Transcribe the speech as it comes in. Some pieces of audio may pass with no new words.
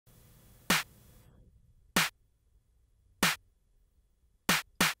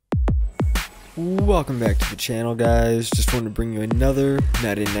Welcome back to the channel, guys. Just wanted to bring you another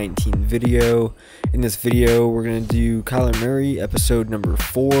Madden 19 video. In this video, we're going to do Kyler Murray, episode number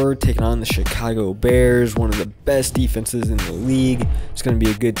 4, taking on the Chicago Bears, one of the best defenses in the league. It's going to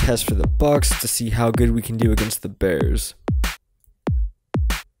be a good test for the Bucs to see how good we can do against the Bears.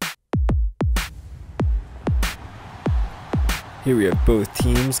 Here we have both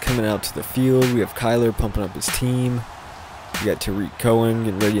teams coming out to the field. We have Kyler pumping up his team. We got Tariq Cohen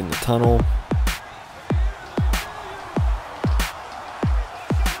getting ready in the tunnel.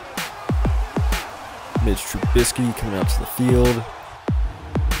 Mitch Trubisky coming out to the field.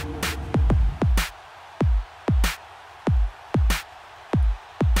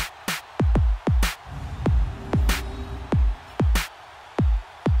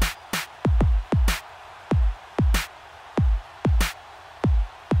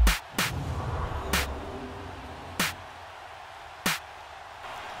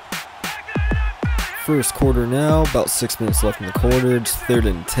 First quarter now, about 6 minutes left in the quarter. It's 3rd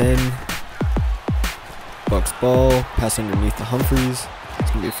and 10. Bucs ball, pass underneath the Humphreys. It's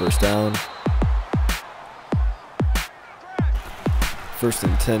going to be a first down. 1st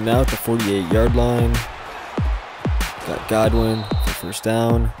and 10 now at the 48-yard line. Got Godwin for first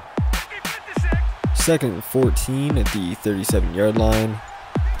down. 2nd and 14 at the 37-yard line.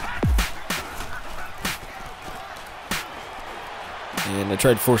 And I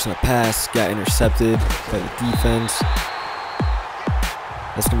tried forcing a pass, got intercepted by the defense.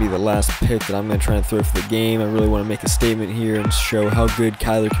 That's going to be the last pick that I'm going to try and throw for the game. I really want to make a statement here and show how good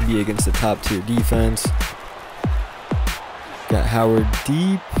Kyler can be against the top tier defense. Got Howard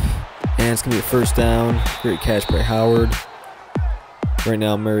deep, and it's going to be a first down. Great catch by Howard. Right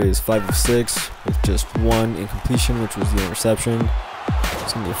now Murray is 5 of 6 with just 1 incompletion, which was the interception.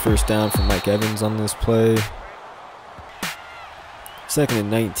 It's going to be a first down for Mike Evans on this play. 2nd and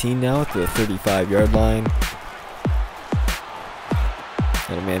 19 now at the 35-yard line.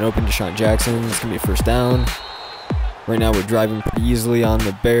 Got a man open, Deshaun Jackson. It's going to be a first down. Right now we're driving pretty easily on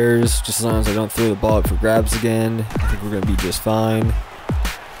the Bears. Just as long as I don't throw the ball up for grabs again, I think we're going to be just fine.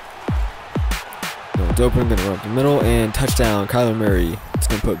 It's open, going to run up the middle, and touchdown, Kyler Murray. It's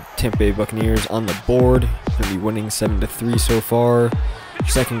going to put Tampa Bay Buccaneers on the board. Going to be winning 7-3 so far.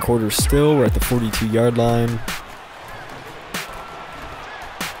 Second quarter still, we're at the 42-yard line.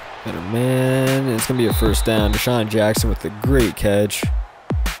 Got a man, and it's going to be a first down. Deshaun Jackson with a great catch.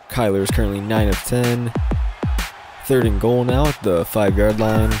 Kyler is currently 9 of 10. 3rd and goal now at the 5-yard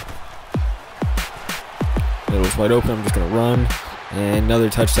line. Middle's wide open. I'm just going to run. And another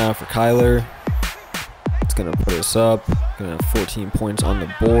touchdown for Kyler. It's going to put us up. Going to have 14 points on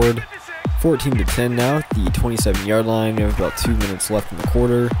the board. 14-10 now at the 27-yard line. We have about 2 minutes left in the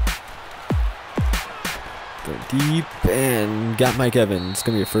quarter. Go deep and got Mike Evans. It's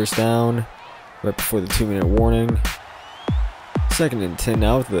going to be a first down right before the 2-minute warning. 2nd and 10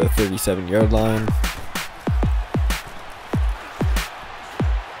 now at the 37-yard line.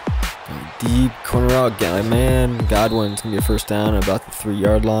 Go deep, corner out, got a man. Godwin. It's going to be a first down at about the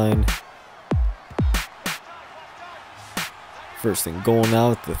 3-yard line. 1st and goal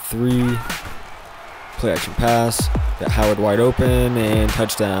now at the 3. Play action pass. Got Howard wide open and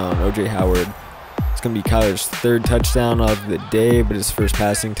touchdown. OJ Howard. It's going to be Kyler's 3rd touchdown of the day, but his first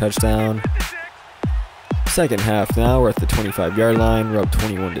passing touchdown. Second half now, we're at the 25-yard line. We're up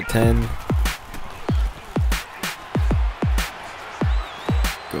 21-10.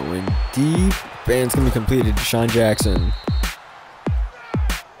 Going deep, and it's going to be completed. Deshaun Jackson.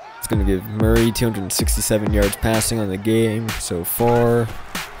 It's going to give Murray 267 yards passing on the game so far.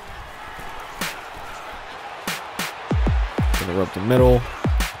 Going to run up the middle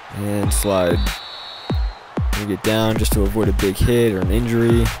and slide. Going to get down just to avoid a big hit or an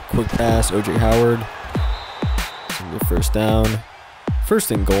injury. Quick pass, OJ Howard. Your first down.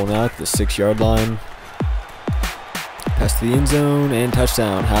 1st and goal now at the 6-yard line. Pass to the end zone and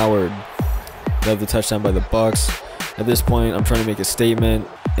touchdown, Howard. Love the touchdown by the Bucs. At this point, I'm trying to make a statement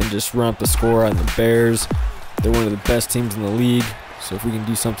and just run up the score on the Bears. They're one of the best teams in the league, so if we can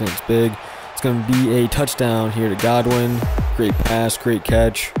do something that's big, it's going to be a touchdown here to Godwin. Great pass, great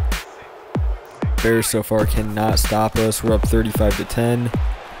catch. Bears so far cannot stop us. We're up 35-10.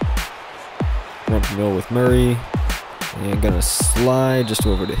 Run up the middle with Murray. And gonna slide just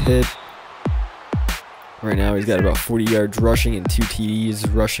over to hit. Right now he's got about 40 yards rushing and 2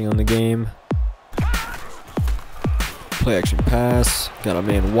 TDs rushing on the game. Play action pass. Got a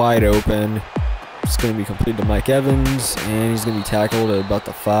man wide open. It's gonna be completed to Mike Evans, and he's gonna be tackled at about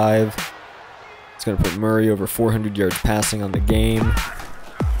the 5. It's gonna put Murray over 400 yards passing on the game.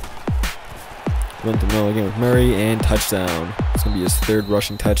 Went the middle again with Murray, and touchdown. It's going to be his 3rd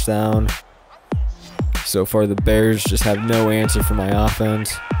rushing touchdown. So far, the Bears just have no answer for my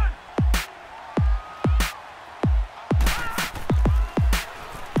offense.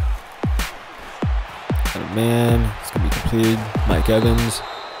 Man, it's going to be completed. Mike Evans.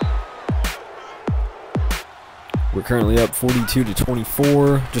 We're currently up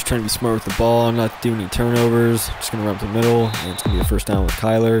 42-24. Just trying to be smart with the ball. I'm not doing any turnovers. Just going to run up the middle, and it's going to be a first down with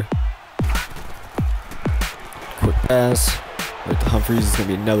Kyler. Quick pass. Right to Humphries. It's going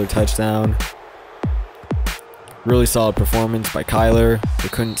to be another touchdown. Really solid performance by Kyler. They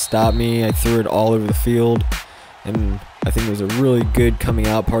couldn't stop me. I threw it all over the field. And I think it was a really good coming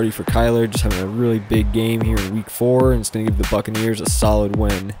out party for Kyler, just having a really big game here in week 4, and it's going to give the Buccaneers a solid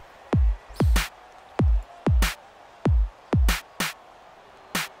win.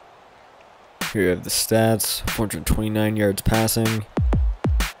 Here you have the stats: 429 yards passing.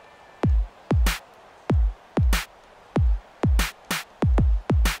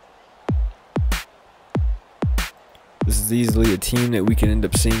 This is easily a team that we can end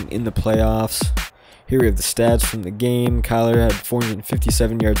up seeing in the playoffs. Here we have the stats from the game. Kyler had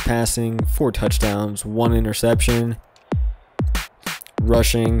 457 yards passing, 4 touchdowns, 1 interception.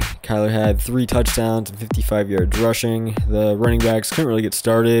 Rushing, Kyler had 3 touchdowns and 55 yards rushing. The running backs couldn't really get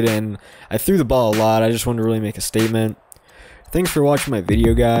started, and I threw the ball a lot. I just wanted to really make a statement. Thanks for watching my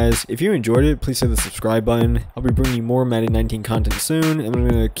video, guys. If you enjoyed it, please hit the subscribe button. I'll be bringing you more Madden 19 content soon, and I'm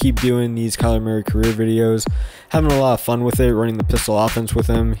going to keep doing these Kyler Murray career videos. Having a lot of fun with it, running the pistol offense with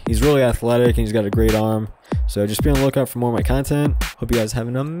him. He's really athletic, and he's got a great arm. So just be on the lookout for more of my content. Hope you guys have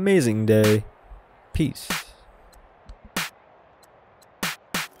an amazing day. Peace.